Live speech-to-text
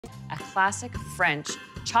A classic French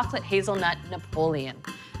chocolate hazelnut Napoleon.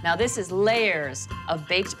 Now this is layers of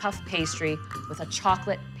baked puff pastry with a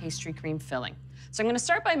chocolate pastry cream filling. So I'm gonna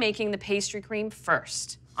start by making the pastry cream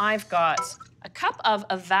first. I've got a cup of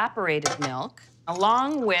evaporated milk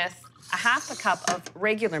along with a half a cup of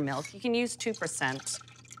regular milk. You can use 2%.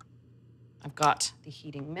 I've got the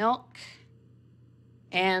heating milk,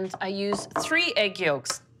 and I use 3 egg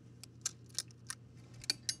yolks.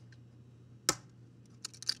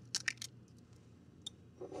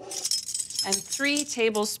 And 3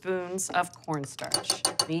 tablespoons of cornstarch.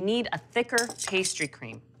 You need a thicker pastry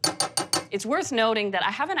cream. It's worth noting that I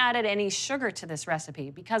haven't added any sugar to this recipe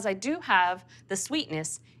because I do have the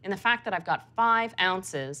sweetness in the fact that I've got 5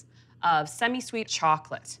 ounces of semi-sweet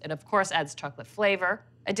chocolate. It, of course, adds chocolate flavor.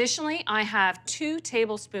 Additionally, I have 2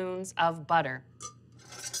 tablespoons of butter.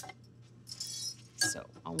 So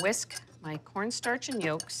I'll whisk my cornstarch and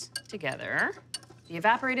yolks together. The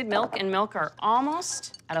evaporated milk and milk are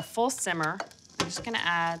almost at a full simmer. I'm just gonna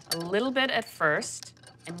add a little bit at first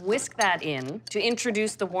and whisk that in to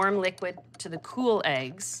introduce the warm liquid to the cool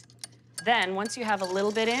eggs. Then, once you have a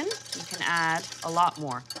little bit in, you can add a lot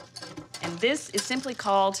more. And this is simply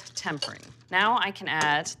called tempering. Now I can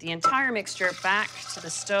add the entire mixture back to the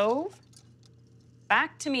stove,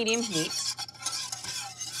 back to medium heat,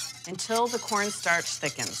 until the cornstarch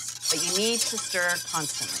thickens. But you need to stir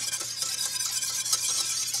constantly.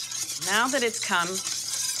 Now that it's come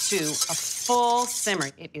to a full simmer,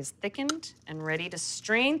 it is thickened and ready to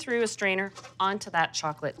strain through a strainer onto that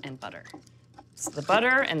chocolate and butter. So the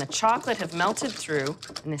butter and the chocolate have melted through,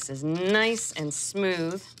 and this is nice and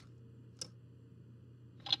smooth.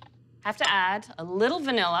 Have to add a little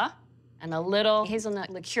vanilla and a little hazelnut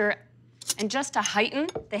liqueur. And just to heighten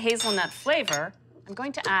the hazelnut flavor, I'm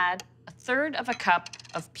going to add 1/3 cup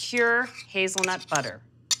of pure hazelnut butter.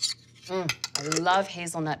 I love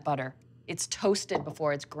hazelnut butter. It's toasted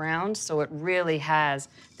before it's ground, so it really has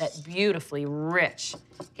that beautifully rich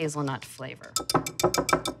hazelnut flavor.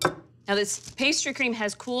 Now this pastry cream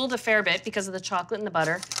has cooled a fair bit because of the chocolate and the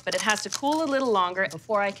butter, but it has to cool a little longer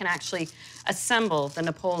before I can actually assemble the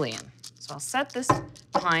Napoleon. So I'll set this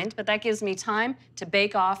behind, but that gives me time to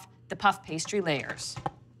bake off the puff pastry layers.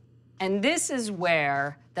 And this is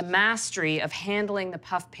where the mastery of handling the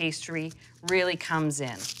puff pastry really comes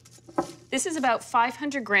in. This is about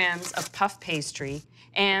 500 grams of puff pastry,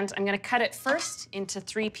 and I'm gonna cut it first into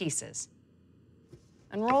 3 pieces.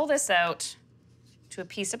 And roll this out to a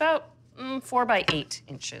piece about 4 by 8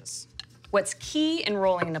 inches. What's key in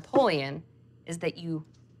rolling Napoleon is that you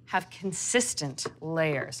have consistent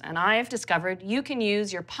layers. And I have discovered you can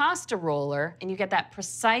use your pasta roller and you get that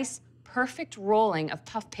precise, perfect rolling of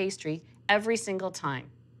puff pastry every single time.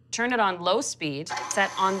 Turn it on low speed,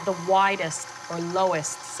 set on the widest or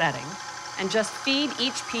lowest setting, and just feed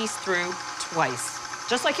each piece through twice,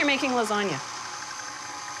 just like you're making lasagna.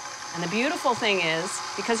 And the beautiful thing is,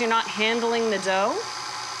 because you're not handling the dough,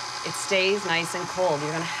 it stays nice and cold.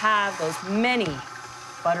 You're gonna have those many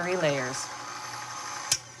buttery layers.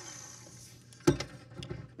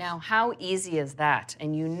 Now, how easy is that?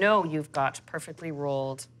 And you know you've got perfectly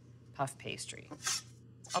rolled puff pastry.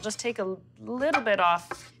 I'll just take a little bit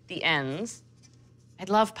off the ends. I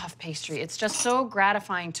love puff pastry. It's just so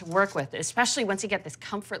gratifying to work with, especially once you get this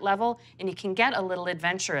comfort level and you can get a little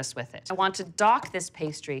adventurous with it. I want to dock this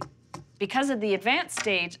pastry. Because of the advanced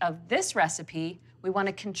stage of this recipe, we want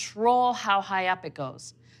to control how high up it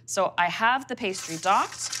goes. So I have the pastry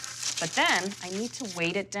docked, but then I need to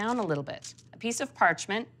weight it down a little bit. A piece of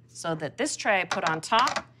parchment so that this tray I put on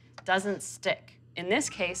top doesn't stick. In this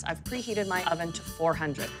case, I've preheated my oven to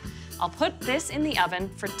 400. I'll put this in the oven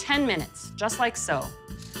for 10 minutes, just like so.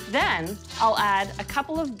 Then I'll add a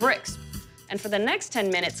couple of bricks, and for the next 10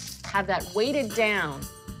 minutes, have that weighted down.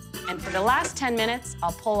 And for the last 10 minutes,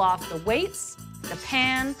 I'll pull off the weights, the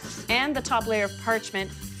pan, and the top layer of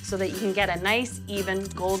parchment so that you can get a nice, even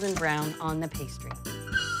golden brown on the pastry.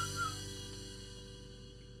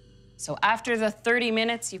 So after the 30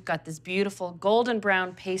 minutes, you've got this beautiful golden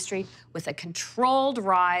brown pastry with a controlled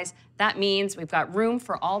rise. That means we've got room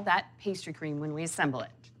for all that pastry cream when we assemble it.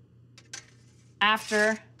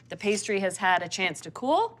 After the pastry has had a chance to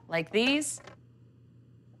cool, like these,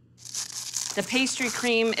 the pastry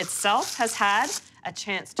cream itself has had a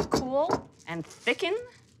chance to cool and thicken.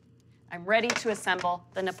 I'm ready to assemble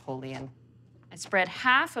the Napoleon. I spread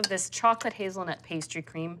half of this chocolate hazelnut pastry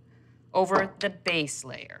cream over the base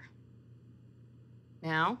layer.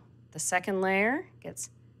 Now, the second layer gets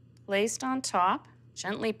placed on top,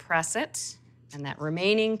 gently press it, and that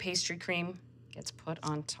remaining pastry cream gets put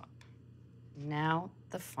on top. Now,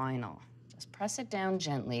 the final. Just press it down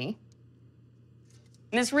gently.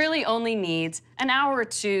 And this really only needs an hour or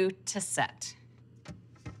two to set.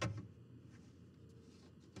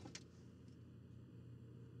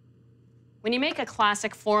 When you make a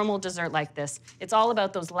classic formal dessert like this, it's all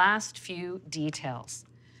about those last few details.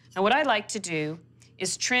 Now, what I like to do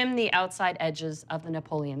is trim the outside edges of the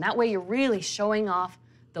Napoleon. That way you're really showing off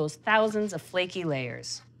those thousands of flaky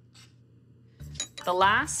layers. The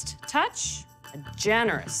last touch, a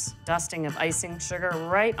generous dusting of icing sugar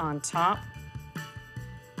right on top.